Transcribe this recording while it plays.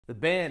The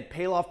Band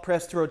Paloff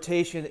Press to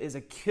rotation is a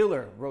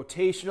killer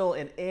rotational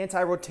and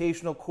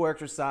anti-rotational core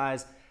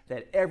exercise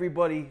that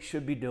everybody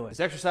should be doing. This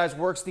exercise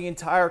works the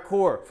entire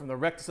core, from the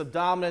rectus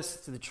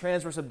abdominis to the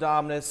transverse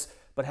abdominis,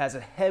 but has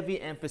a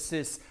heavy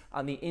emphasis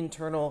on the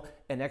internal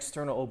and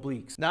external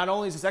obliques. Not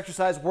only is this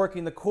exercise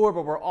working the core,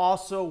 but we're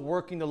also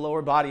working the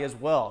lower body as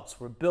well. So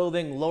we're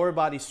building lower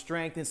body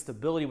strength and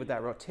stability with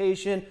that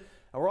rotation,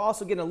 and we're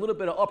also getting a little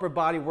bit of upper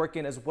body work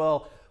in as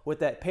well with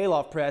that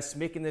Paloff press,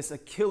 making this a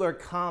killer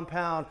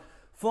compound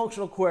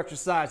functional core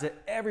exercise that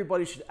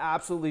everybody should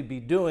absolutely be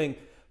doing.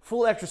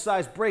 Full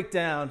exercise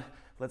breakdown.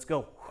 Let's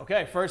go.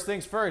 Okay, first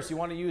things first, you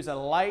want to use a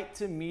light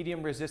to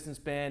medium resistance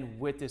band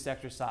with this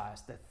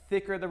exercise. The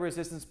thicker the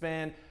resistance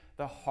band,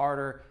 the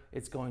harder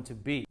it's going to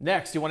be.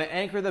 Next, you want to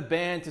anchor the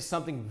band to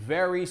something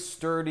very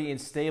sturdy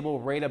and stable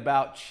right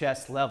about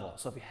chest level.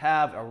 So if you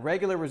have a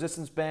regular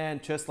resistance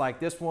band just like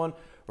this one,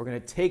 we're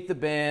going to take the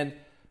band,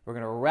 we're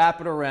going to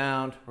wrap it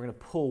around, we're going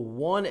to pull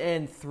one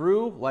end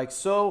through like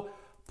so,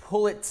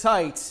 pull it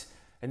tight,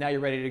 and now you're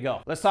ready to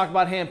go. Let's talk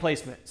about hand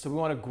placement. So we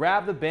want to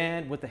grab the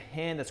band with the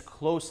hand that's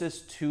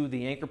closest to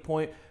the anchor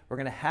point. We're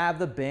going to have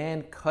the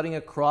band cutting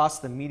across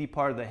the meaty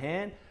part of the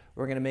hand.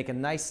 We're going to make a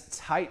nice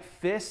tight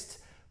fist.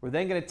 We're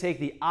then going to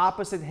take the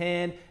opposite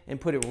hand and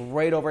put it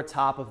right over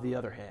top of the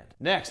other hand.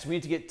 Next, we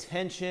need to get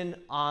tension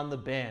on the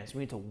bands.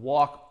 We need to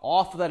walk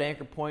off of that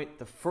anchor point.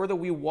 The further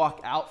we walk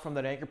out from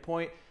that anchor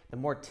point, the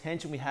more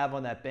tension we have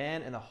on that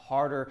band and the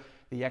harder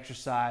the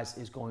exercise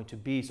is going to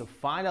be. So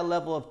find a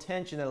level of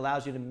tension that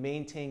allows you to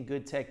maintain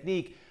good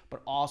technique,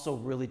 but also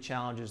really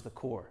challenges the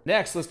core.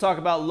 Next, let's talk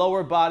about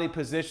lower body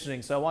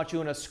positioning. So I want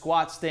you in a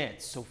squat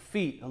stance. So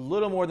feet a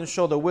little more than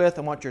shoulder width.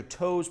 I want your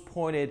toes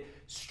pointed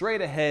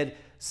straight ahead,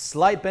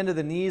 slight bend of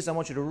the knees. I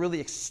want you to really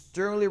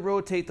externally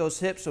rotate those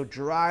hips, so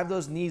drive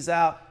those knees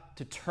out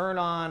to turn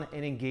on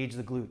and engage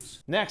the glutes.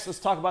 Next, let's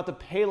talk about the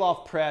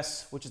Paloff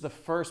press, which is the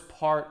first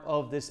part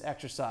of this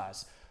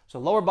exercise. So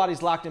lower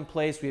body's locked in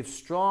place. We have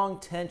strong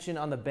tension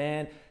on the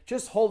band.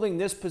 Just holding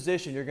this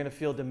position, you're gonna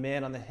feel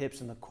demand on the hips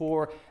and the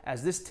core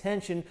as this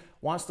tension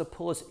wants to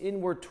pull us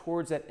inward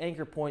towards that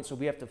anchor point. So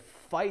we have to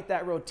fight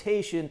that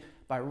rotation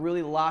by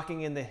really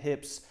locking in the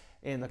hips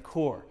and the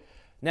core.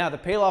 Now the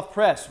Paloff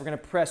press, we're gonna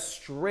press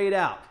straight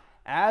out.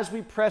 As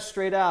we press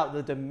straight out,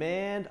 the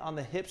demand on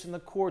the hips and the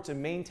core to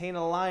maintain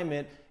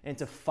alignment and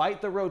to fight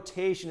the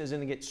rotation is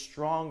gonna get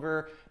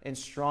stronger and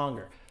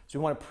stronger. So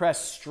we want to press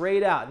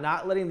straight out,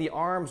 not letting the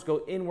arms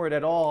go inward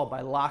at all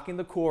by locking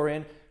the core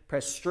in.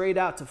 Press straight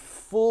out to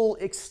full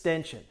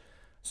extension.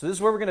 So this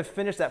is where we're going to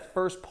finish that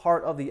first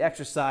part of the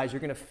exercise. You're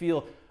going to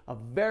feel a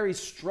very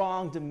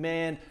strong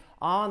demand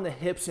on the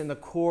hips and the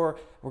core.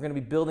 We're going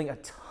to be building a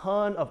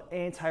ton of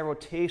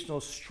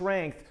anti-rotational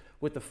strength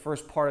with the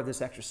first part of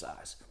this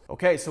exercise.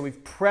 Okay, so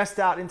we've pressed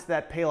out into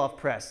that Paloff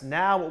press.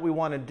 Now what we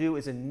want to do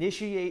is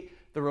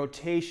initiate the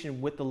rotation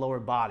with the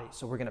lower body.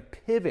 So we're going to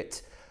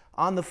pivot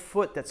on the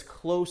foot that's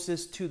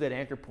closest to that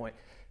anchor point.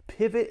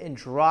 Pivot and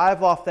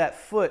drive off that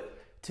foot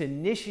to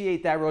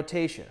initiate that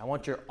rotation. I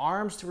want your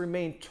arms to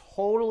remain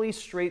totally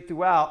straight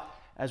throughout,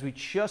 as we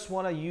just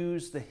want to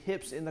use the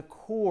hips and the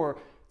core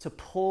to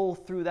pull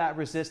through that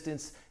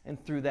resistance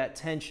and through that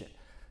tension.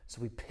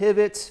 So we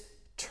pivot,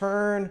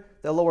 turn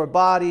the lower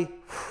body,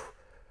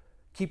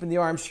 keeping the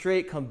arms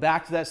straight, come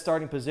back to that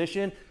starting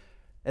position,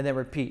 and then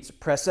repeat. So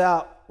press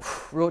out,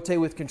 rotate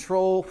with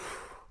control,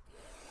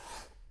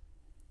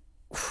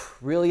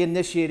 really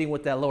initiating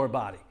with that lower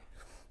body.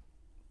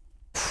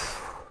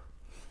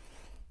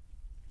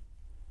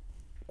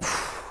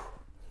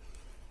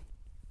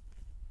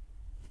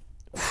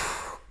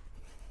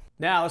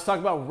 Now let's talk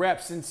about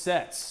reps and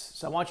sets.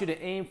 So I want you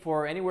to aim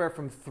for anywhere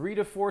from 3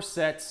 to 4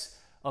 sets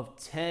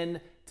of 10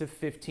 to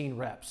 15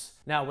 reps.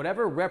 Now,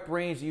 whatever rep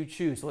range you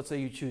choose, so let's say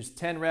you choose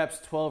 10 reps,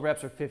 12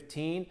 reps, or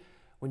 15,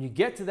 when you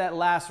get to that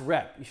last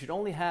rep, you should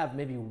only have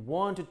maybe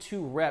 1 to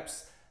 2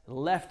 reps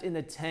left in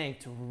the tank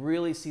to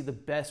really see the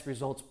best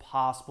results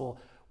possible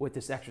with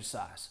this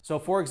exercise. So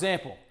for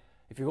example,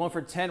 if you're going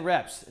for 10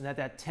 reps and at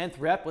that 10th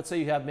rep, let's say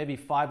you have maybe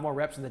 5 more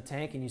reps in the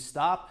tank and you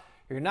stop,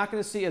 you're not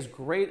going to see as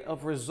great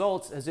of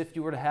results as if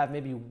you were to have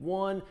maybe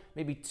 1,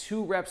 maybe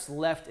 2 reps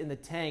left in the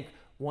tank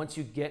once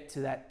you get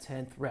to that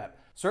 10th rep.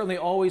 Certainly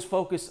always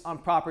focus on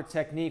proper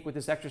technique with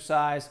this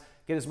exercise.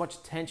 Get as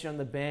much tension on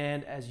the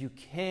band as you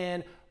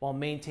can while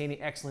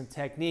maintaining excellent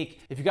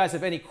technique. If you guys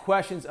have any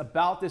questions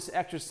about this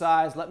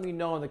exercise, let me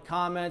know in the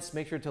comments.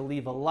 Make sure to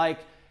leave a like,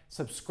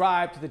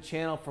 subscribe to the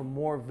channel for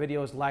more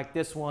videos like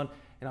this one,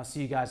 and I'll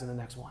see you guys in the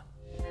next one.